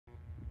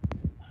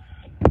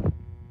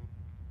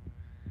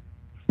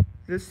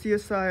This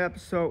CSI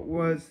episode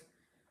was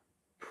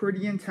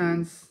pretty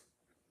intense.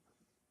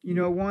 You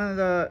know, one of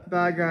the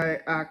bad guy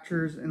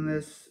actors in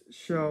this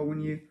show,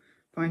 when you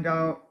find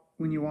out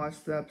when you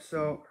watch the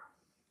episode,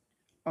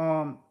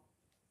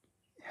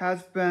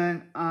 has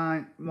been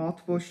on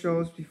multiple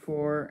shows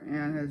before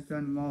and has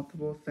done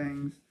multiple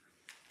things,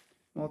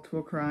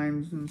 multiple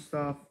crimes and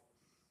stuff,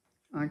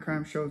 on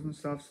crime shows and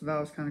stuff, so that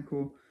was kind of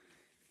cool.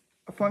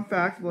 A fun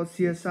fact about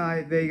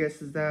CSI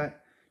Vegas is that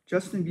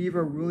Justin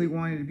Bieber really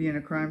wanted to be in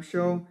a crime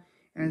show,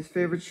 and his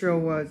favorite show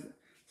was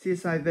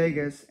CSI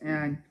Vegas,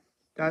 and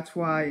that's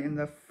why in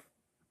the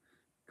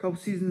couple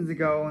seasons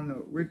ago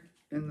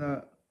in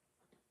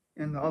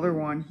the other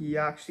one he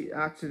actually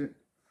acted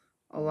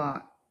a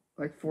lot,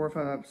 like 4 or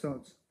 5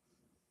 episodes.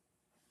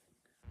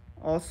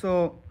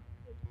 Also,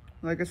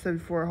 like I said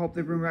before, I hope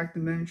they bring back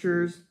the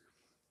miniatures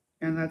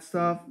and that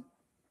stuff.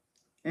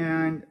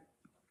 And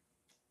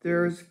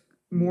there's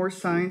more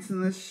science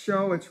in this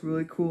show. It's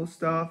really cool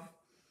stuff.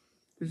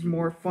 There's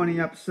more funny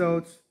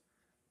episodes.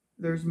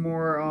 There's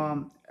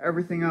more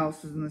everything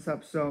else is in this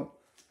episode.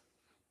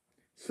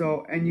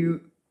 So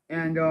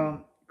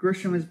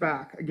Grisham is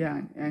back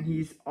again, and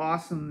he's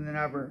awesome than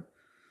ever.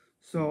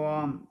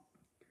 So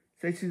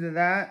stay tuned to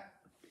that.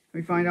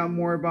 We find out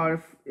more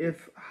about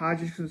if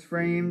Hodges was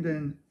framed,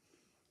 and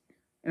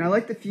I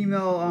like the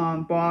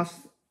female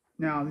boss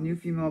now, the new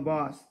female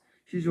boss.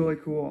 She's really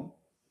cool.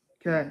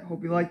 Okay,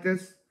 hope you like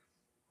this.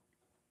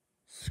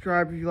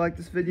 Subscribe if you like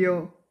this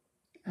video.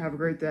 Have a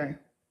great day.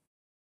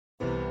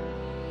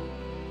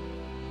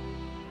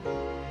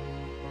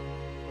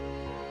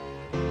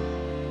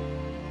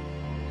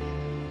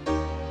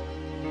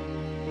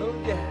 Oh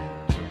yeah.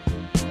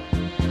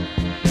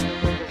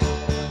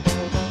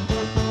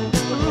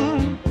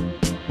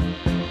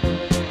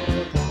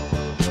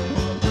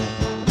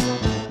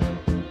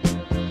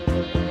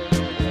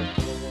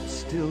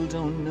 Still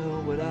don't know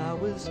what I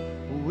was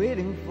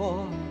waiting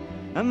for,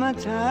 and my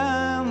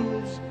time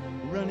was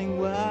running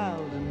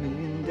wild, a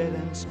million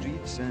dead-end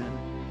streets,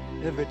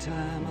 and every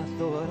time I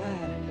thought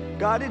I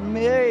got it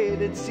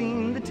made, it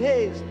seemed the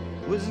taste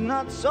was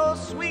not so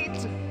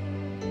sweet.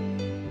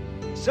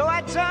 So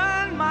I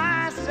turned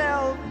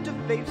myself to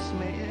face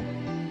me,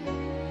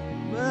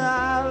 but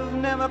I've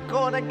never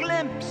caught a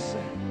glimpse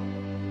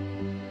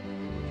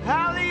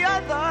how the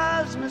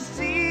others must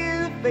see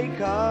the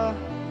faker.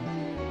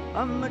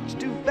 I'm much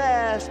too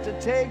fast to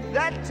take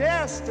that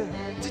test.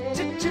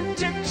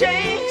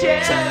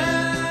 Changes.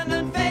 Turn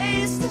and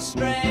face the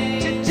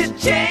strain.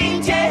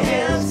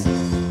 Changes.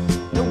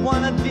 Don't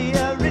wanna be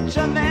a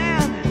richer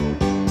man.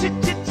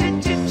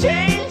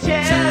 Changes.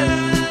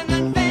 Turn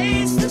and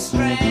face the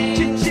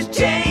strain.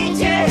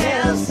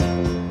 Changes.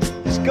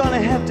 There's gonna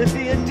have to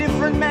be a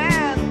different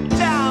man.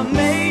 Time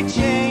may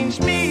change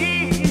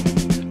me,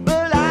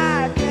 but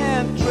I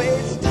can't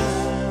trace time.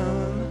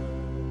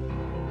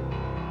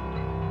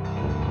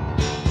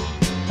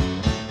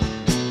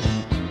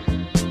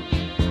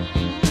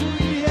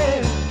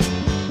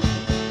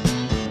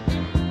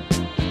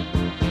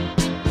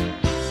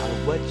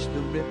 Watch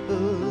the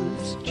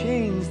ripples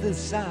change the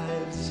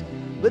size,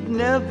 but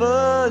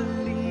never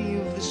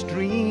leave the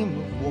stream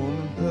of warm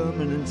and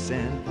permanent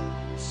sand.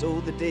 So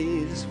the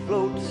days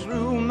float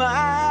through my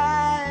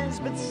eyes,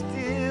 but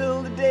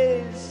still the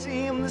days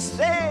seem the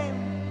same.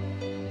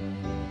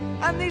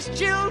 And these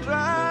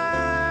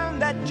children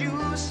that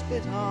you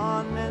spit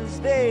on as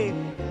they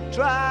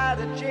try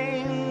to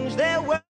change their world.